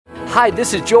Hi,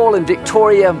 this is Joel and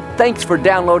Victoria. Thanks for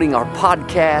downloading our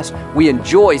podcast. We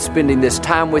enjoy spending this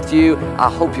time with you.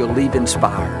 I hope you'll leave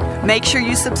inspired. Make sure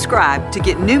you subscribe to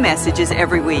get new messages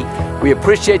every week. We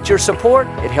appreciate your support.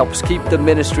 It helps keep the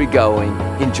ministry going.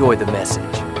 Enjoy the message.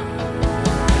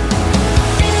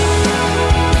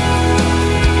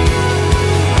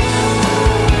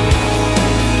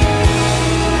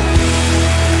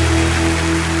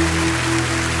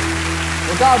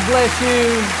 Well, God bless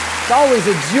you. It's always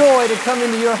a joy to come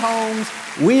into your homes.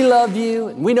 We love you,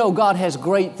 and we know God has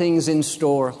great things in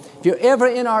store. If you're ever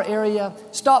in our area,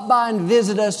 stop by and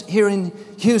visit us here in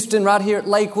Houston, right here at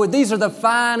Lakewood. These are the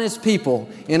finest people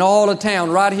in all of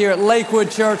town, right here at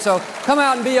Lakewood Church. So come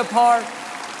out and be a part.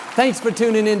 Thanks for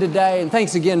tuning in today, and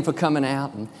thanks again for coming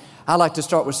out. And I like to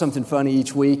start with something funny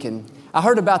each week. And I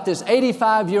heard about this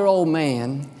 85-year-old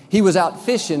man. He was out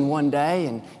fishing one day,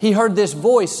 and he heard this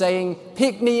voice saying,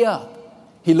 "Pick me up."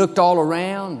 He looked all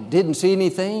around, didn't see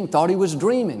anything, thought he was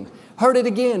dreaming. Heard it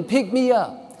again, "Pick me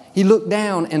up." He looked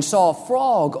down and saw a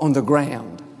frog on the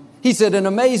ground. He said in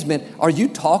amazement, "Are you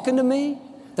talking to me?"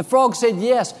 The frog said,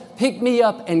 "Yes, pick me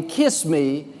up and kiss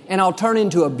me, and I'll turn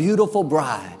into a beautiful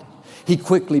bride." He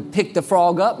quickly picked the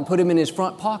frog up and put him in his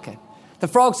front pocket. The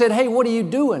frog said, "Hey, what are you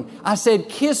doing?" "I said,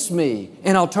 kiss me,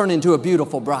 and I'll turn into a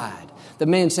beautiful bride." The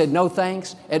man said, "No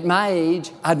thanks. At my age,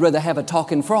 I'd rather have a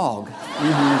talking frog."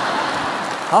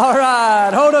 All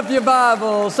right, hold up your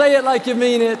Bible. Say it like you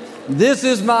mean it. This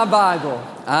is my Bible.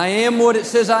 I am what it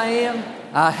says I am.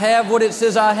 I have what it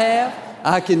says I have.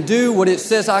 I can do what it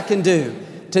says I can do.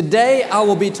 Today I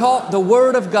will be taught the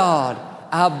Word of God.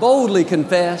 I boldly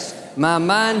confess my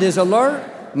mind is alert.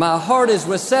 My heart is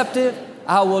receptive.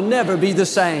 I will never be the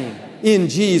same. In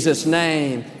Jesus'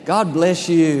 name, God bless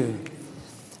you.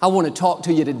 I want to talk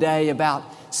to you today about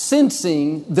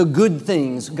sensing the good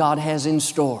things God has in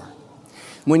store.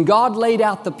 When God laid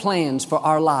out the plans for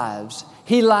our lives,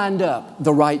 He lined up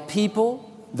the right people,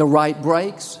 the right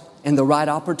breaks, and the right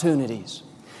opportunities.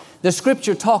 The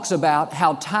Scripture talks about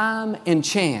how time and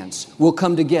chance will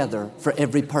come together for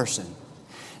every person.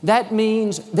 That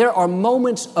means there are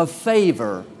moments of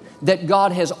favor that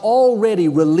God has already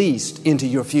released into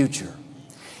your future.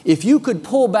 If you could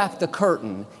pull back the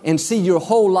curtain and see your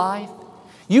whole life,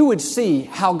 you would see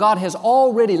how God has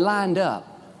already lined up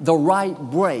the right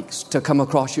breaks to come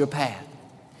across your path.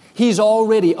 He's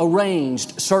already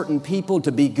arranged certain people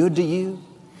to be good to you.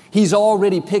 He's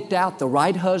already picked out the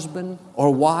right husband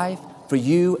or wife for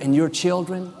you and your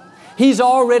children. He's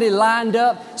already lined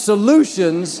up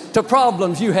solutions to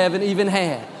problems you haven't even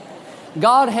had.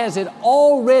 God has it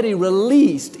already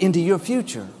released into your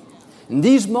future. And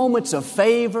these moments of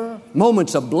favor,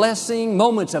 moments of blessing,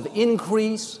 moments of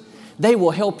increase, they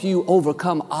will help you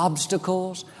overcome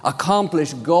obstacles,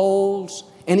 accomplish goals,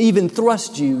 and even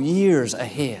thrust you years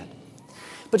ahead.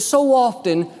 But so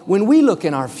often, when we look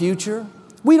in our future,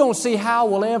 we don't see how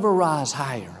we'll ever rise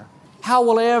higher, how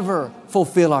we'll ever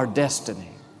fulfill our destiny,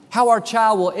 how our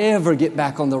child will ever get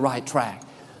back on the right track.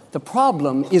 The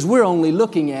problem is we're only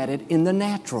looking at it in the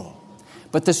natural.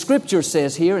 But the Scripture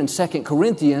says here in 2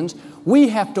 Corinthians, we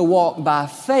have to walk by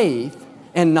faith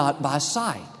and not by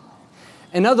sight.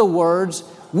 In other words,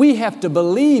 we have to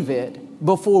believe it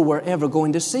before we're ever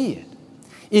going to see it.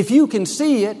 If you can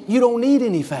see it, you don't need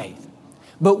any faith.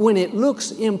 But when it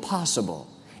looks impossible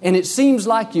and it seems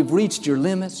like you've reached your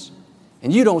limits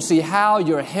and you don't see how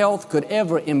your health could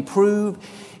ever improve,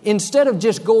 instead of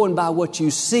just going by what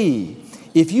you see,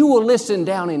 if you will listen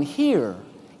down and hear,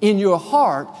 in your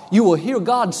heart, you will hear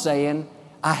God saying,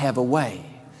 "I have a way.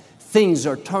 Things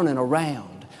are turning around.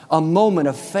 A moment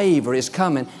of favor is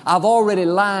coming. I've already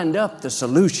lined up the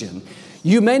solution."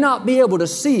 You may not be able to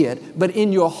see it, but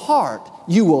in your heart,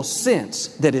 you will sense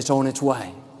that it's on its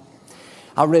way.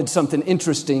 I read something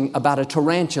interesting about a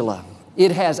tarantula.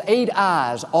 It has 8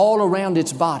 eyes all around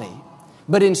its body,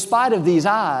 but in spite of these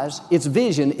eyes, its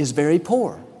vision is very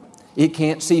poor. It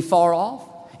can't see far off,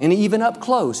 and even up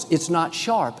close, it's not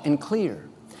sharp and clear.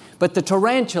 But the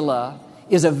tarantula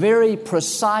is a very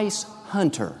precise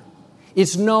hunter.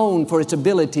 It's known for its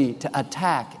ability to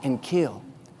attack and kill.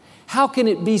 How can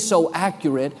it be so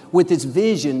accurate with its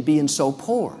vision being so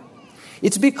poor?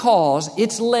 It's because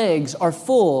its legs are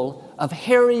full of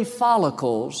hairy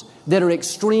follicles that are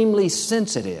extremely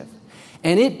sensitive,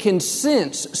 and it can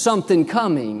sense something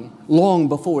coming long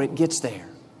before it gets there.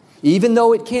 Even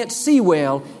though it can't see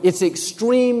well, it's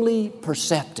extremely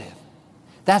perceptive.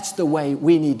 That's the way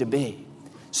we need to be.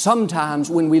 Sometimes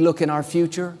when we look in our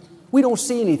future, we don't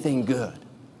see anything good.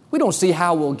 We don't see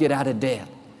how we'll get out of debt.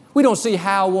 We don't see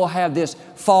how we'll have this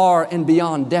far and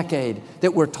beyond decade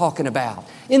that we're talking about.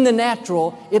 In the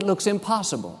natural, it looks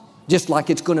impossible. just like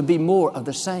it's going to be more of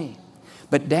the same.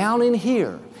 But down in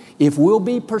here, if we'll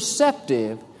be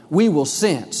perceptive, we will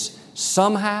sense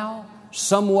somehow,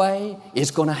 some way,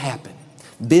 it's going to happen.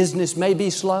 Business may be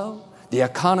slow, the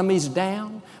economy's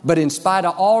down, but in spite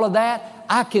of all of that,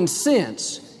 I can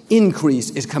sense increase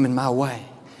is coming my way.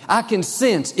 I can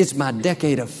sense it's my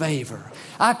decade of favor.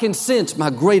 I can sense my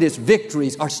greatest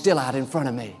victories are still out in front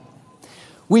of me.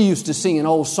 We used to sing an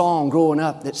old song growing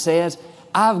up that says,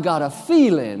 I've got a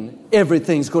feeling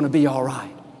everything's going to be all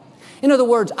right. In other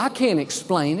words, I can't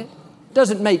explain it. It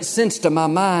doesn't make sense to my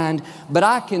mind, but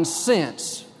I can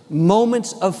sense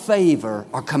moments of favor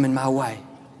are coming my way.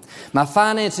 My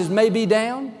finances may be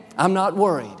down. I'm not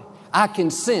worried. I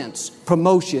can sense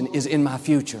promotion is in my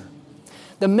future.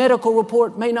 The medical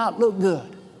report may not look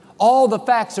good. All the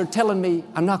facts are telling me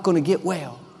I'm not going to get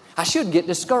well. I should get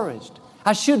discouraged.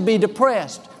 I should be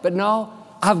depressed. But no,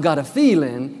 I've got a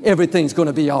feeling everything's going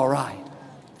to be all right.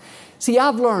 See,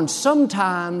 I've learned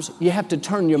sometimes you have to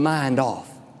turn your mind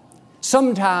off.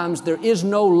 Sometimes there is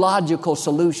no logical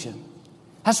solution.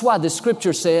 That's why the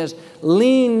Scripture says,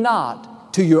 lean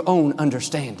not to your own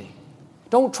understanding.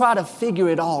 Don't try to figure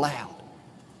it all out.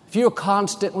 If you're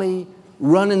constantly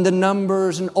running the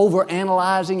numbers and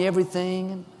overanalyzing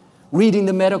everything and reading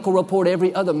the medical report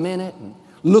every other minute and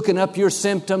looking up your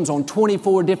symptoms on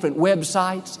 24 different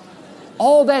websites,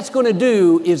 all that's going to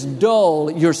do is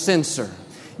dull your sensor.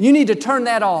 You need to turn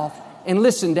that off and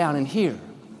listen down in here.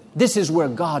 This is where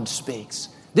God speaks.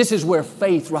 This is where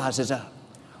faith rises up.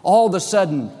 All of a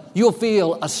sudden, you'll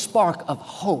feel a spark of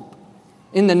hope.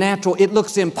 In the natural, it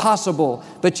looks impossible,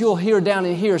 but you'll hear down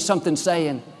in here something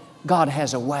saying, God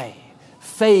has a way.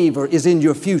 Favor is in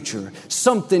your future.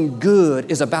 Something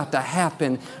good is about to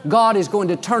happen. God is going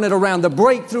to turn it around. The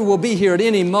breakthrough will be here at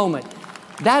any moment.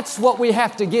 That's what we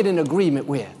have to get in agreement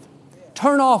with.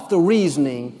 Turn off the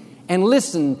reasoning and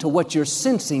listen to what you're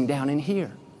sensing down in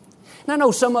here. And I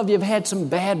know some of you have had some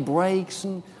bad breaks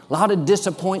and a lot of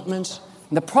disappointments.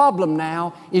 And the problem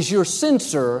now is your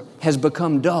sensor has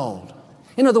become dulled.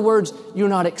 In other words, you're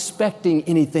not expecting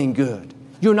anything good.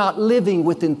 You're not living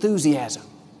with enthusiasm.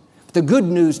 The good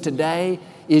news today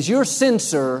is your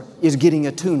sensor is getting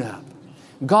a tune-up.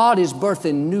 God is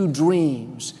birthing new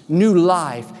dreams, new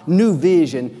life, new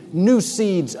vision, new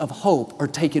seeds of hope are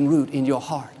taking root in your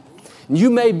heart. You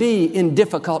may be in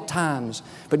difficult times,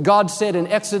 but God said in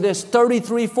Exodus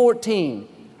 33:14,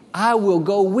 I will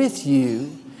go with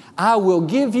you. I will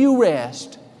give you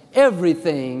rest.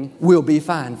 Everything will be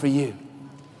fine for you.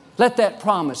 Let that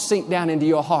promise sink down into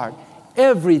your heart.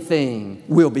 Everything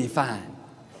will be fine.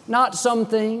 Not some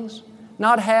things,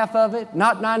 not half of it,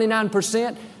 not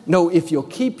 99%. No, if you'll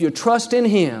keep your trust in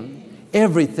Him,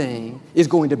 everything is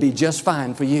going to be just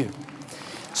fine for you.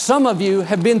 Some of you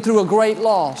have been through a great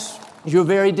loss. You're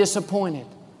very disappointed.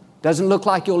 Doesn't look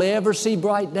like you'll ever see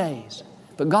bright days.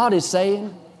 But God is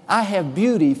saying, I have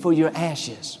beauty for your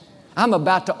ashes. I'm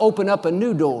about to open up a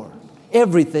new door.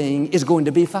 Everything is going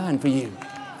to be fine for you.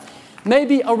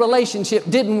 Maybe a relationship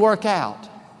didn't work out,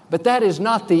 but that is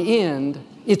not the end.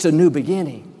 It's a new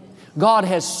beginning. God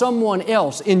has someone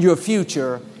else in your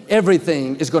future.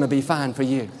 Everything is going to be fine for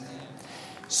you.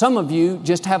 Some of you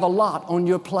just have a lot on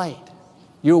your plate.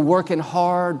 You're working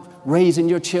hard, raising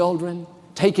your children,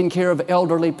 taking care of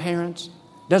elderly parents.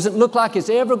 Doesn't look like it's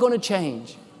ever going to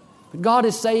change. But God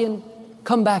is saying,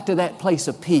 come back to that place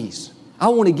of peace. I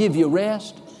want to give you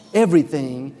rest.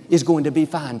 Everything is going to be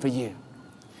fine for you.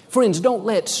 Friends, don't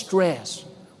let stress,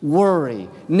 worry,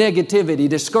 negativity,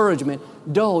 discouragement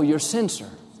dull your sensor.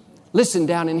 Listen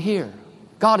down in here.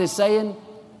 God is saying,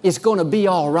 it's going to be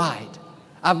all right.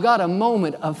 I've got a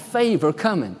moment of favor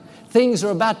coming. Things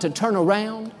are about to turn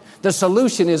around. The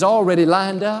solution is already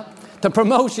lined up. The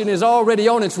promotion is already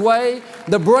on its way.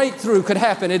 The breakthrough could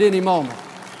happen at any moment.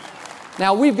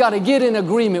 Now, we've got to get in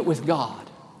agreement with God.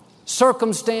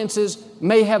 Circumstances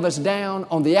may have us down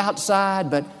on the outside,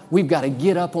 but we've got to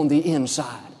get up on the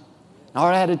inside.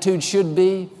 Our attitude should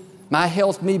be, my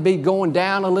health may be going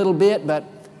down a little bit, but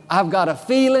I've got a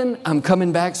feeling I'm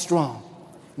coming back strong.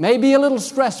 Maybe a little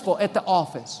stressful at the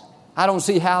office. I don't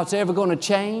see how it's ever going to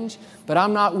change, but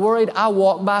I'm not worried. I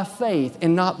walk by faith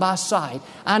and not by sight.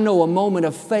 I know a moment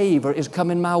of favor is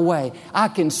coming my way. I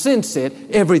can sense it.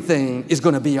 Everything is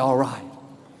going to be all right.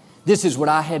 This is what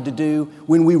I had to do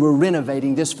when we were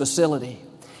renovating this facility.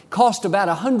 It cost about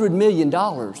 $100 million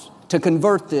to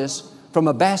convert this from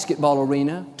a basketball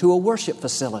arena to a worship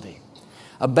facility.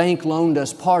 A bank loaned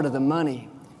us part of the money.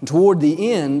 And toward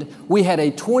the end, we had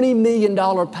a $20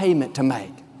 million payment to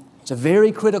make. It's a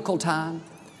very critical time.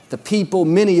 The people,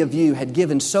 many of you, had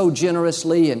given so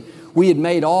generously, and we had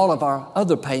made all of our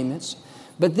other payments.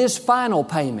 But this final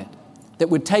payment, that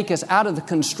would take us out of the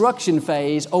construction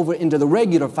phase over into the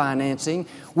regular financing,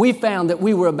 we found that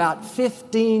we were about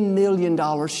 $15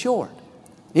 million short.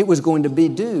 It was going to be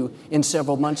due in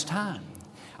several months' time.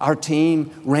 Our team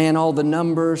ran all the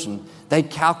numbers and they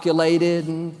calculated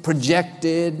and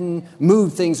projected and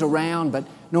moved things around, but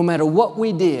no matter what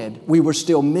we did, we were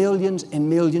still millions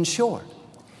and millions short.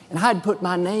 And I'd put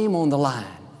my name on the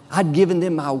line. I'd given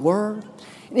them my word.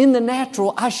 In the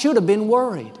natural, I should have been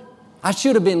worried. I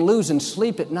should have been losing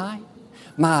sleep at night.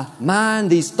 My mind,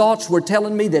 these thoughts were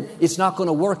telling me that it's not going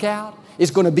to work out.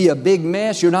 It's going to be a big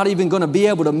mess. You're not even going to be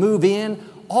able to move in.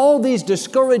 All these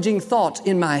discouraging thoughts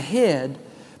in my head.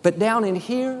 But down in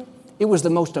here, it was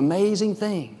the most amazing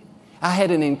thing. I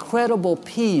had an incredible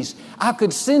peace. I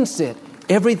could sense it.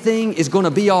 Everything is going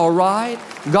to be all right.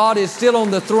 God is still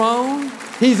on the throne.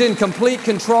 He's in complete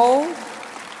control.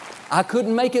 I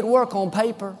couldn't make it work on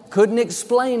paper. Couldn't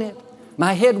explain it.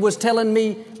 My head was telling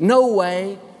me no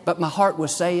way, but my heart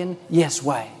was saying yes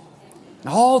way. And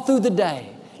all through the day,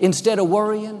 instead of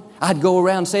worrying, I'd go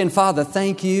around saying, Father,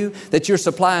 thank you that you're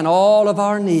supplying all of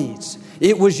our needs.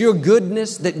 It was your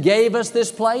goodness that gave us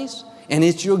this place, and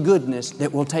it's your goodness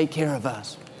that will take care of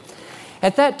us.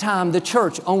 At that time, the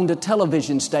church owned a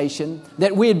television station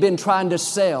that we had been trying to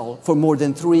sell for more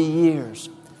than 3 years.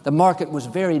 The market was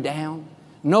very down.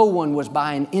 No one was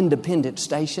buying independent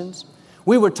stations.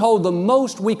 We were told the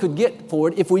most we could get for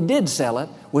it, if we did sell it,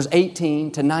 was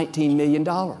 $18 to $19 million.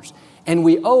 And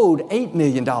we owed $8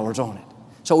 million on it.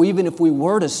 So even if we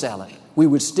were to sell it, we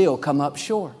would still come up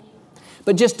short.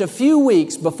 But just a few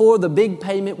weeks before the big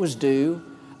payment was due,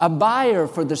 a buyer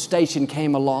for the station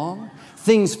came along.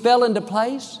 Things fell into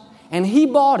place, and he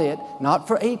bought it not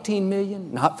for $18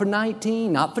 million, not for $19,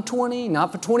 not for $20,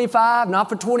 not for $25, not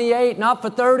for $28, not for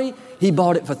 $30. He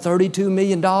bought it for $32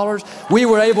 million. We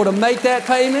were able to make that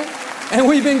payment, and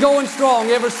we've been going strong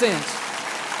ever since.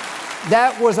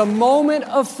 That was a moment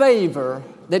of favor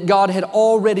that God had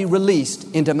already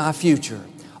released into my future.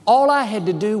 All I had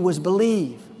to do was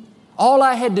believe. All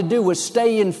I had to do was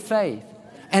stay in faith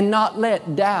and not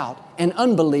let doubt and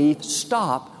unbelief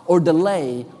stop or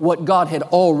delay what God had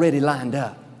already lined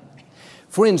up.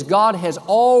 Friends, God has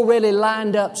already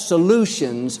lined up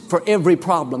solutions for every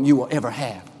problem you will ever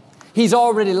have. He's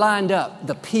already lined up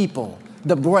the people,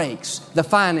 the breaks, the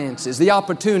finances, the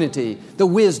opportunity, the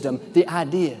wisdom, the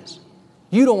ideas.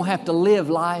 You don't have to live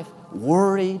life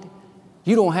worried.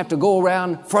 You don't have to go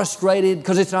around frustrated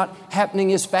because it's not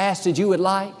happening as fast as you would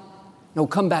like. No,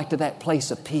 come back to that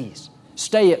place of peace.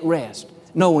 Stay at rest,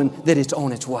 knowing that it's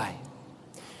on its way.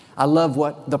 I love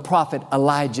what the prophet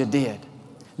Elijah did.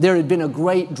 There had been a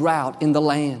great drought in the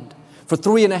land. For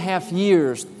 3.5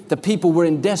 years, the people were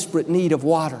in desperate need of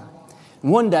water.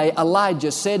 One day,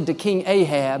 Elijah said to King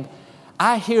Ahab,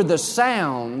 I hear the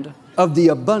sound of the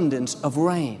abundance of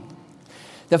rain.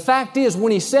 The fact is,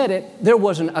 when he said it, there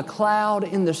wasn't a cloud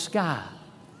in the sky.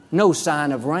 No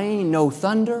sign of rain, no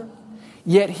thunder.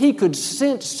 Yet he could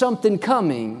sense something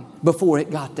coming before it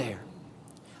got there.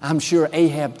 I'm sure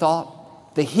Ahab thought,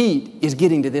 the heat is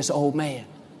getting to this old man.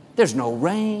 There's no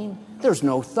rain. There's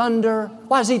no thunder.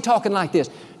 Why is he talking like this?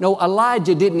 No,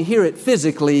 Elijah didn't hear it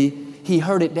physically. He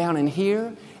heard it down in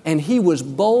here, and he was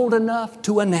bold enough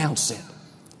to announce it.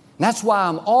 That's why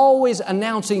I'm always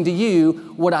announcing to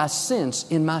you what I sense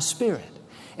in my spirit.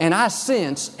 And I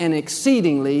sense an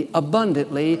exceedingly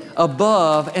abundantly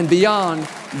above and beyond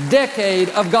decade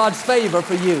of God's favor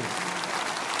for you.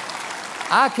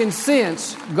 I can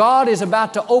sense God is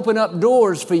about to open up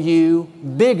doors for you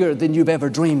bigger than you've ever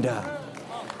dreamed of.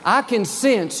 I can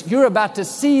sense you're about to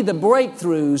see the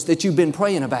breakthroughs that you've been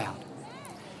praying about.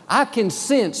 I can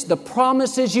sense the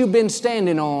promises you've been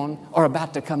standing on are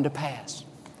about to come to pass.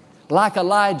 Like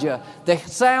Elijah, the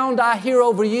sound I hear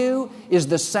over you is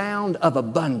the sound of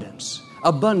abundance.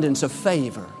 Abundance of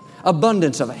favor,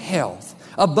 abundance of health,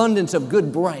 abundance of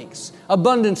good breaks,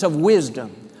 abundance of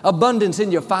wisdom, abundance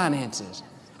in your finances.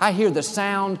 I hear the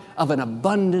sound of an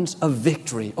abundance of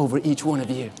victory over each one of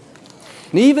you.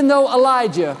 And even though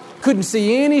Elijah couldn't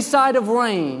see any sight of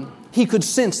rain, he could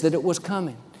sense that it was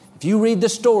coming. If you read the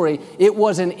story, it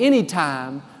wasn't any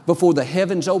time before the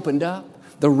heavens opened up,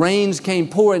 the rains came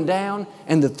pouring down,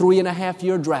 and the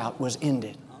 3.5-year drought was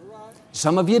ended.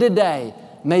 Some of you today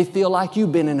may feel like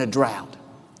you've been in a drought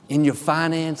in your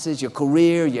finances, your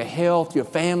career, your health, your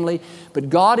family.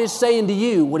 But God is saying to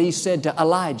you what He said to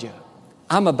Elijah.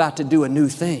 I'm about to do a new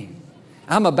thing.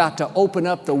 I'm about to open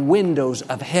up the windows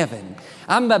of heaven.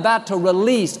 I'm about to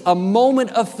release a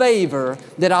moment of favor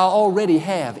that I already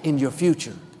have in your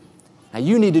future. Now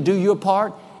you need to do your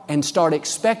part and start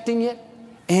expecting it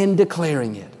and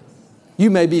declaring it. You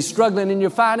may be struggling in your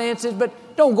finances, but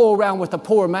Don't go around with a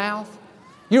poor mouth.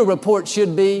 Your report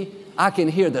should be, I can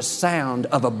hear the sound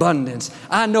of abundance.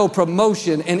 I know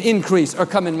promotion and increase are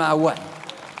coming my way.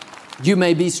 You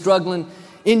may be struggling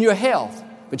in your health,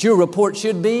 but your report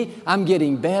should be, I'm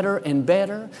getting better and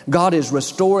better. God is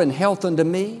restoring health unto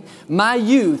me. My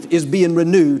youth is being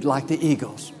renewed like the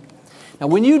eagles. Now,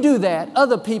 when you do that,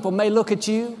 other people may look at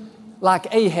you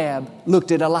like Ahab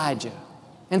looked at Elijah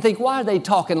and think, why are they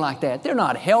talking like that? They're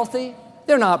not healthy.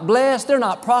 They're not blessed. They're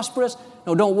not prosperous.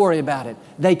 No, don't worry about it.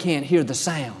 They can't hear the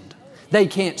sound. They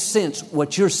can't sense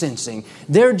what you're sensing.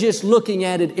 They're just looking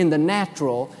at it in the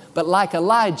natural, but like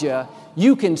Elijah,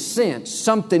 you can sense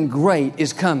something great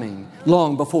is coming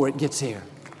long before it gets here.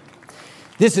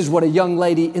 This is what a young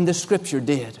lady in the Scripture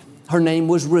did. Her name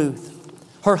was Ruth.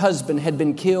 Her husband had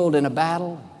been killed in a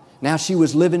battle. Now she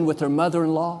was living with her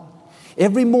mother-in-law.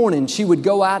 Every morning she would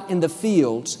go out in the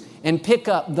fields and pick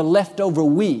up the leftover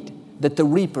wheat that the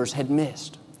reapers had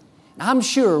missed. I'm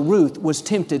sure Ruth was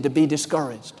tempted to be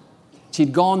discouraged.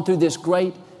 She'd gone through this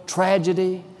great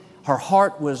tragedy. Her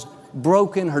heart was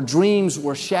broken. Her dreams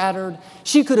were shattered.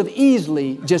 She could have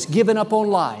easily just given up on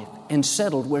life and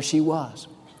settled where she was.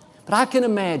 But I can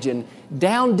imagine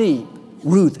down deep,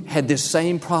 Ruth had this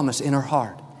same promise in her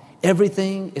heart.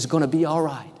 Everything is going to be all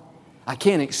right. I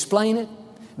can't explain it.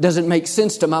 Doesn't make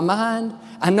sense to my mind.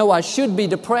 I know I should be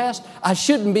depressed. I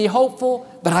shouldn't be hopeful,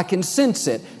 but I can sense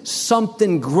it.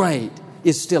 Something great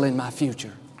is still in my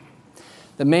future.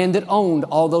 The man that owned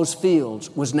all those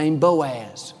fields was named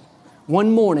Boaz.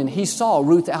 One morning he saw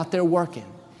Ruth out there working.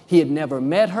 He had never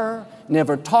met her,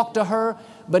 never talked to her,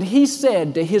 but he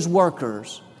said to his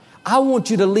workers, I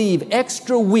want you to leave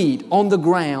extra wheat on the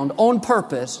ground on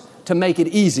purpose to make it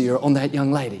easier on that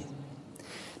young lady.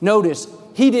 Notice,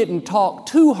 he didn't talk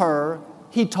to her,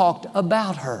 he talked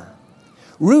about her.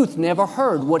 Ruth never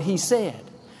heard what he said,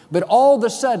 but all of a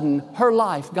sudden her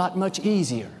life got much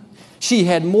easier. She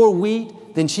had more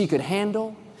wheat than she could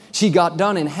handle. She got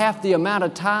done in half the amount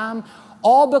of time,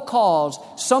 all because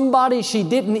somebody she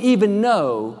didn't even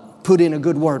know put in a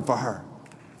good word for her.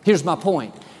 Here's my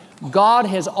point. God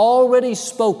has already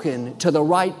spoken to the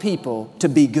right people to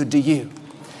be good to you.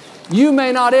 You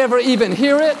may not ever even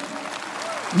hear it.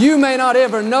 You may not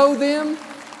ever know them.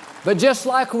 But just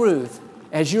like Ruth,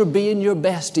 as you're being your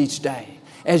best each day,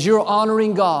 as you're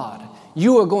honoring God,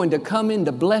 you are going to come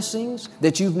into blessings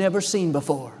that you've never seen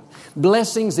before.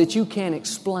 Blessings that you can't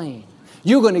explain.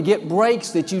 You're going to get breaks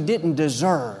that you didn't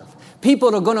deserve.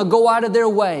 People are going to go out of their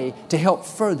way to help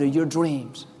further your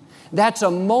dreams. That's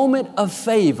a moment of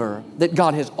favor that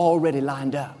God has already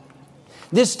lined up.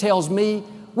 This tells me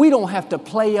we don't have to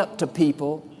play up to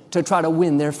people to try to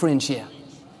win their friendship.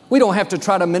 We don't have to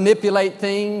try to manipulate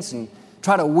things and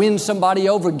try to win somebody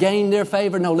over, gain their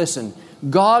favor. No, listen,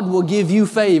 God will give you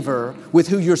favor with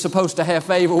who you're supposed to have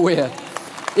favor with.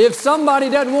 If somebody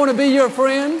doesn't want to be your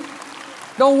friend,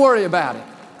 don't worry about it.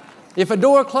 If a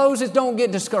door closes, don't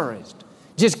get discouraged.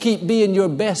 Just keep being your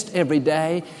best every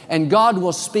day, and God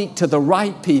will speak to the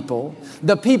right people,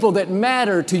 the people that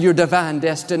matter to your divine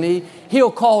destiny.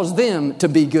 He'll cause them to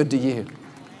be good to you.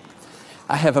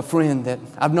 I have a friend that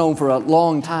I've known for a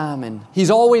long time, and he's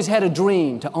always had a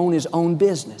dream to own his own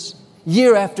business.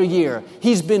 Year after year,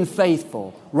 he's been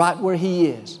faithful right where he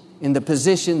is, in the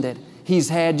position that he's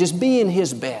had, just being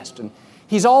his best. And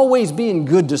he's always being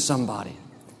good to somebody.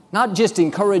 Not just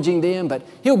encouraging them, but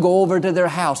he'll go over to their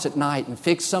house at night and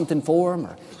fix something for them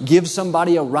or give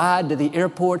somebody a ride to the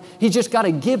airport. He's just got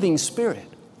a giving spirit.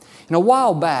 And a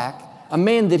while back, a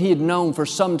man that he had known for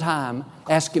some time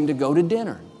asked him to go to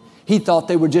dinner. He thought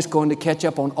they were just going to catch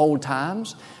up on old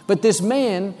times. But this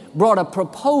man brought a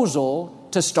proposal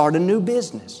to start a new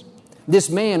business. This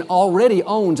man already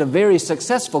owns a very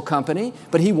successful company,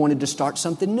 but he wanted to start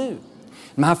something new.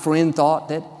 My friend thought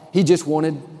that he just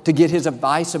wanted to get his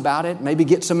advice about it, maybe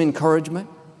get some encouragement.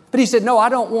 But he said, no, I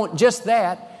don't want just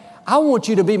that. I want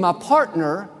you to be my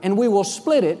partner, and we will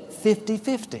split it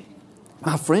 50-50.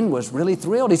 My friend was really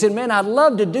thrilled. He said, man, I'd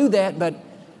love to do that, but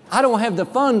I don't have the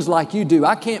funds like you do.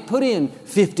 I can't put in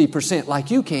 50%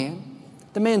 like you can.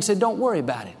 The man said, don't worry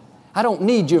about it. I don't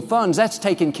need your funds. That's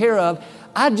taken care of.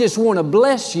 I just want to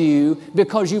bless you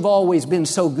because you've always been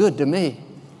so good to me.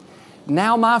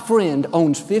 Now my friend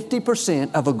owns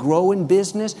 50% of a growing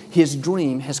business. His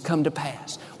dream has come to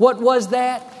pass. What was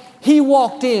that? He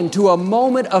walked into a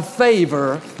moment of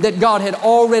favor that God had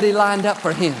already lined up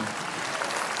for him.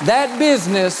 That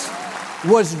business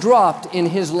was dropped in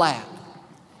his lap.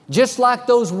 Just like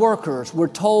those workers were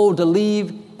told to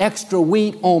leave extra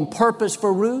wheat on purpose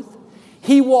for Ruth,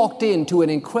 he walked into an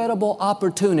incredible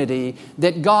opportunity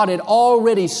that God had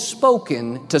already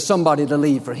spoken to somebody to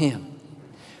leave for him.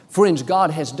 Friends,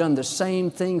 God has done the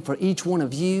same thing for each one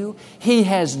of you. He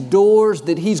has doors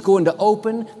that He's going to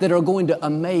open that are going to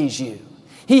amaze you.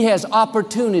 He has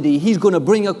opportunity He's going to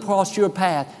bring across your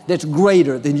path that's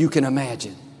greater than you can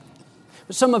imagine.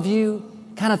 But some of you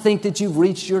kind of think that you've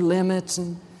reached your limits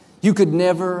and you could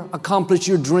never accomplish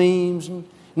your dreams and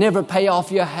never pay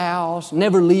off your house,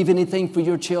 never leave anything for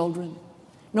your children.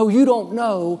 No, you don't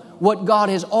know what God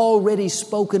has already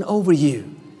spoken over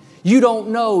you. You don't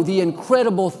know the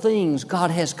incredible things God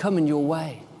has coming your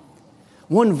way.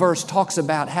 One verse talks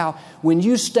about how when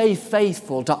you stay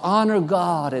faithful to honor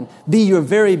God and be your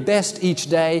very best each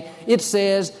day, it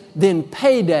says, then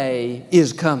payday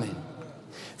is coming.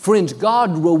 Friends,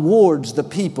 God rewards the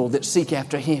people that seek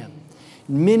after Him.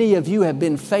 Many of you have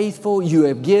been faithful, you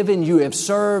have given, you have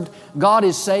served. God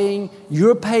is saying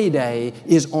your payday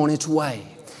is on its way.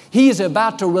 He is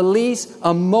about to release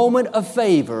a moment of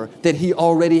favor that He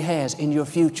already has in your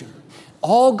future.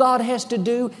 All God has to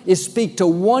do is speak to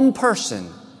one person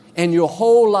and your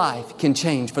whole life can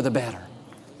change for the better.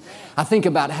 I think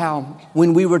about how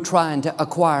when we were trying to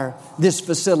acquire this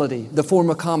facility, the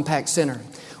former Compaq Center,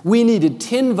 we needed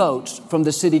 10 votes from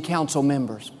the city council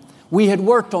members. We had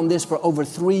worked on this for over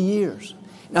 3 years.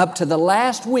 Up to the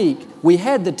last week, we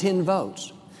had the 10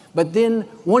 votes. But then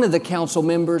one of the council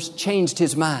members changed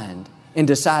his mind and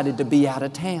decided to be out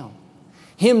of town.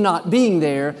 Him not being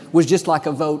there was just like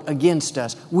a vote against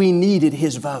us. We needed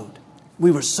his vote. We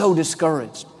were so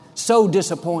discouraged, so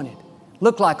disappointed.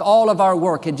 Looked like all of our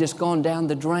work had just gone down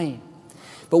the drain.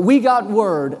 But we got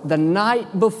word the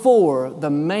night before the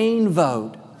main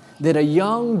vote that a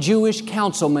young Jewish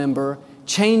council member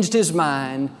changed his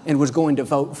mind and was going to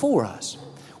vote for us.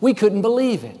 We couldn't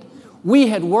believe it. We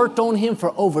had worked on him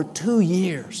for over 2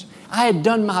 years. I had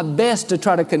done my best to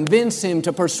try to convince him,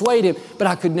 to persuade him, but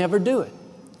I could never do it.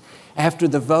 After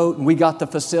the vote and we got the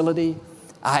facility,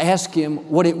 I asked him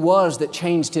what it was that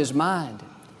changed his mind.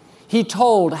 He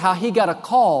told how he got a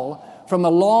call from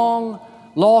a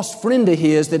long-lost friend of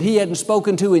his that he hadn't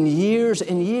spoken to in years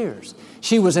and years.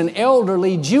 She was an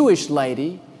elderly Jewish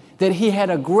lady that he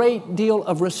had a great deal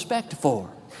of respect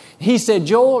for. He said,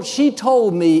 Joel, she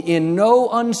told me in no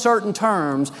uncertain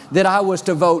terms that I was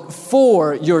to vote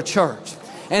for your church.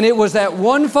 And it was that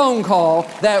one phone call,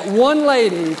 that one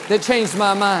lady that changed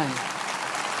my mind.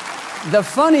 The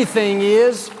funny thing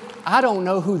is, I don't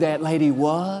know who that lady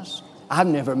was. I've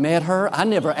never met her. I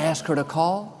never asked her to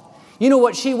call. You know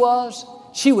what she was?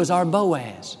 She was our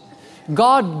Boaz.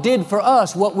 God did for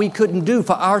us what we couldn't do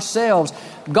for ourselves.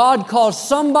 God caused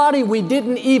somebody we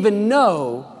didn't even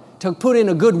know to put in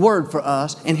a good word for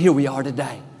us, and here we are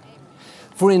today.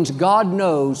 Friends, God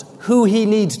knows who He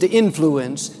needs to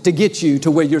influence to get you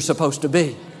to where you're supposed to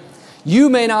be. You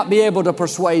may not be able to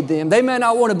persuade them. They may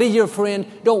not want to be your friend.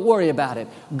 Don't worry about it.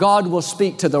 God will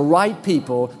speak to the right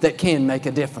people that can make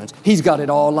a difference. He's got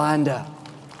it all lined up.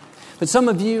 But some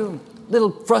of you, a little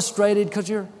frustrated because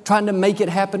you're trying to make it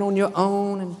happen on your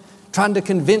own and trying to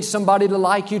convince somebody to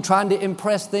like you, trying to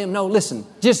impress them. No, listen,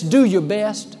 just do your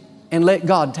best and let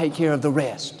God take care of the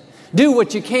rest. Do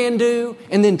what you can do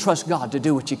and then trust God to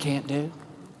do what you can't do.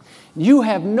 You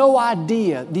have no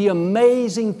idea the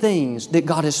amazing things that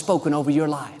God has spoken over your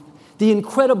life, the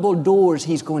incredible doors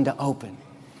He's going to open.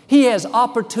 He has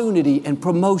opportunity and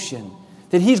promotion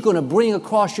that He's going to bring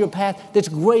across your path that's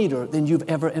greater than you've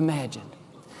ever imagined.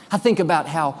 I think about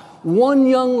how one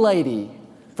young lady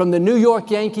from the New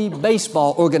York Yankee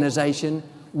baseball organization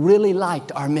really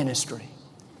liked our ministry.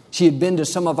 She had been to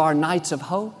some of our nights of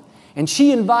hope, and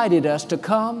she invited us to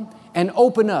come and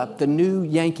open up the new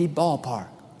Yankee ballpark.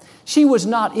 She was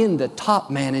not in the top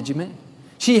management.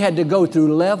 She had to go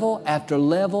through level after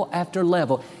level after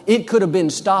level. It could have been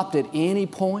stopped at any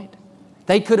point.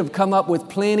 They could have come up with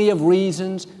plenty of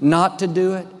reasons not to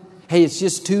do it. Hey, it's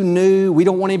just too new. We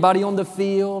don't want anybody on the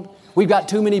field. We've got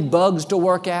too many bugs to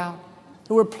work out.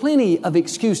 There were plenty of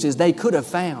excuses they could have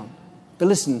found. But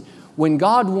listen, when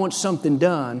God wants something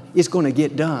done, it's going to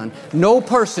get done. No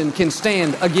person can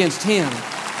stand against Him.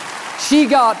 She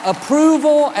got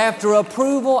approval after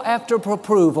approval after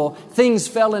approval. Things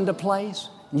fell into place.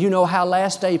 You know how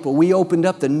last April we opened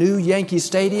up the new Yankee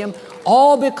Stadium,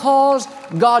 all because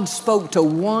God spoke to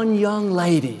one young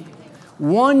lady,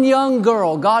 one young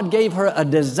girl. God gave her a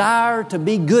desire to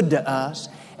be good to us,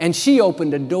 and she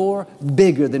opened a door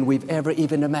bigger than we've ever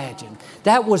even imagined.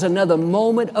 That was another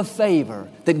moment of favor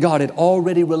that God had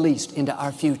already released into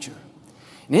our future.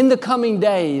 And in the coming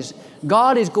days,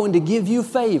 God is going to give you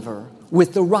favor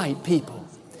with the right people.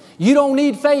 You don't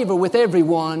need favor with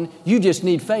everyone. You just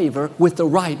need favor with the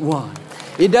right one.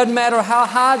 It doesn't matter how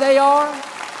high they are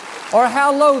or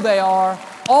how low they are.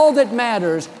 All that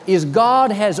matters is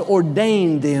God has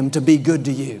ordained them to be good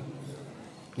to you.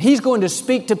 He's going to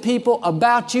speak to people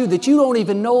about you that you don't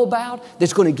even know about,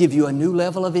 that's going to give you a new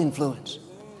level of influence.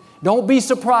 Don't be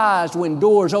surprised when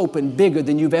doors open bigger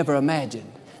than you've ever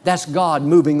imagined. That's God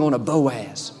moving on a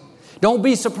Boaz. Don't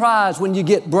be surprised when you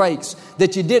get breaks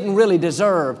that you didn't really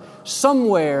deserve.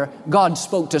 Somewhere, God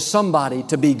spoke to somebody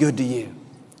to be good to you.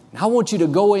 I want you to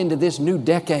go into this new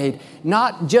decade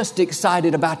not just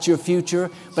excited about your future,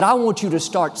 but I want you to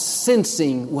start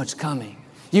sensing what's coming.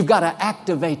 You've got to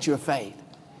activate your faith.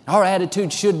 Our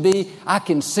attitude should be, I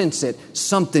can sense it.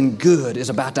 Something good is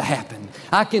about to happen.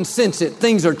 I can sense it.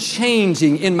 Things are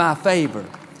changing in my favor.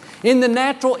 In the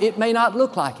natural, it may not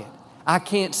look like it. I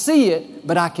can't see it,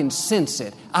 but I can sense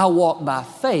it. I walk by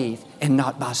faith and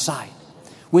not by sight.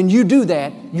 When you do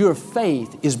that, your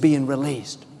faith is being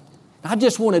released. I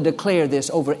just want to declare this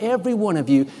over every one of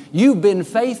you. You've been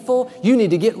faithful. You need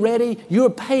to get ready. Your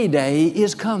payday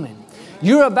is coming.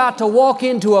 You're about to walk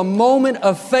into a moment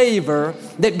of favor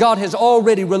that God has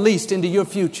already released into your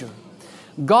future.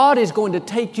 God is going to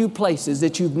take you places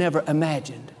that you've never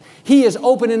imagined. He is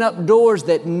opening up doors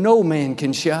that no man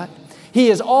can shut. He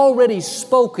has already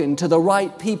spoken to the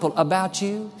right people about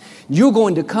you. You're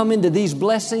going to come into these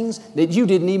blessings that you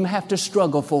didn't even have to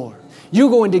struggle for.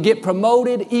 You're going to get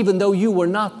promoted even though you were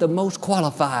not the most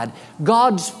qualified.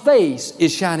 God's face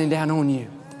is shining down on you.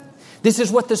 This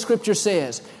is what the Scripture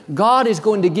says. God is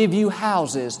going to give you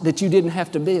houses that you didn't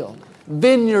have to build,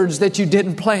 vineyards that you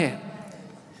didn't plant,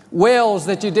 wells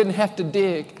that you didn't have to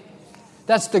dig.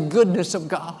 That's the goodness of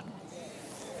God.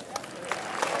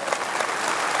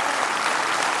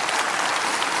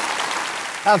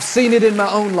 I've seen it in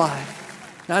my own life.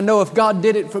 I know if God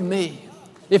did it for me,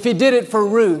 if He did it for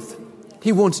Ruth,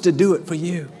 He wants to do it for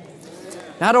you.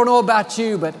 Now, I don't know about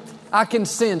you, but I can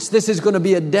sense this is going to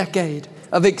be a decade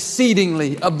of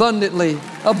exceedingly, abundantly,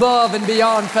 above and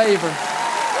beyond favor.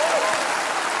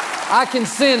 I can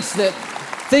sense that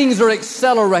things are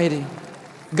accelerating.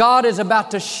 God is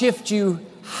about to shift you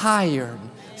higher,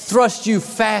 thrust you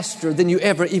faster than you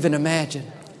ever even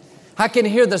imagined. I can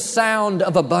hear the sound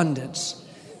of abundance,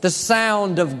 the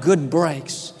sound of good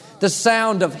breaks, the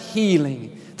sound of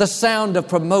healing, the sound of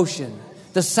promotion,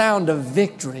 the sound of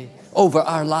victory over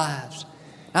our lives.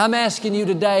 I'm asking you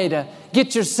today to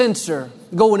get your sensor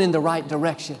going in the right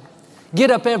direction.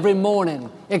 Get up every morning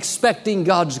expecting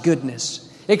God's goodness,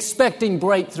 expecting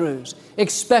breakthroughs,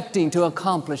 expecting to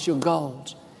accomplish your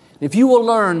goals. If you will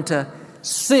learn to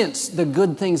sense the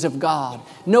good things of God,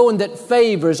 knowing that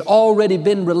favor has already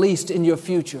been released in your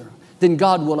future, then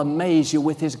God will amaze you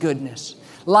with His goodness.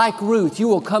 Like Ruth, you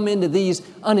will come into these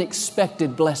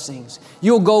unexpected blessings.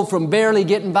 You'll go from barely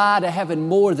getting by to having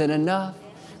more than enough.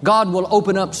 God will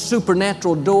open up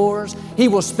supernatural doors. He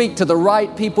will speak to the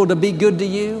right people to be good to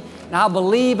you. And I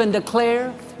believe and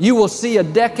declare you will see a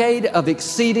decade of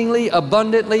exceedingly,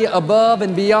 abundantly, above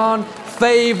and beyond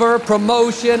favor,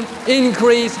 promotion,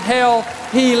 increase, health,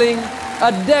 healing.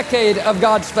 A decade of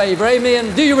God's favor.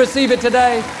 Amen. Do you receive it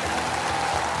today?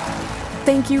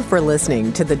 Thank you for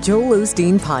listening to the Joel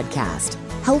Osteen Podcast.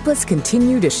 Help us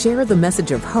continue to share the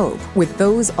message of hope with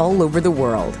those all over the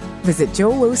world. Visit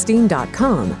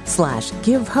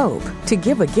joelosteen.com/give hope to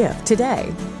give a gift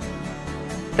today.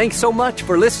 Thanks so much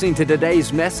for listening to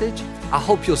today's message. I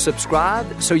hope you'll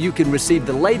subscribe so you can receive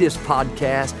the latest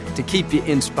podcast to keep you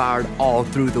inspired all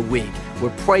through the week. We're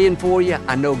praying for you.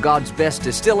 I know God's best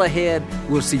is still ahead.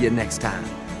 We'll see you next time.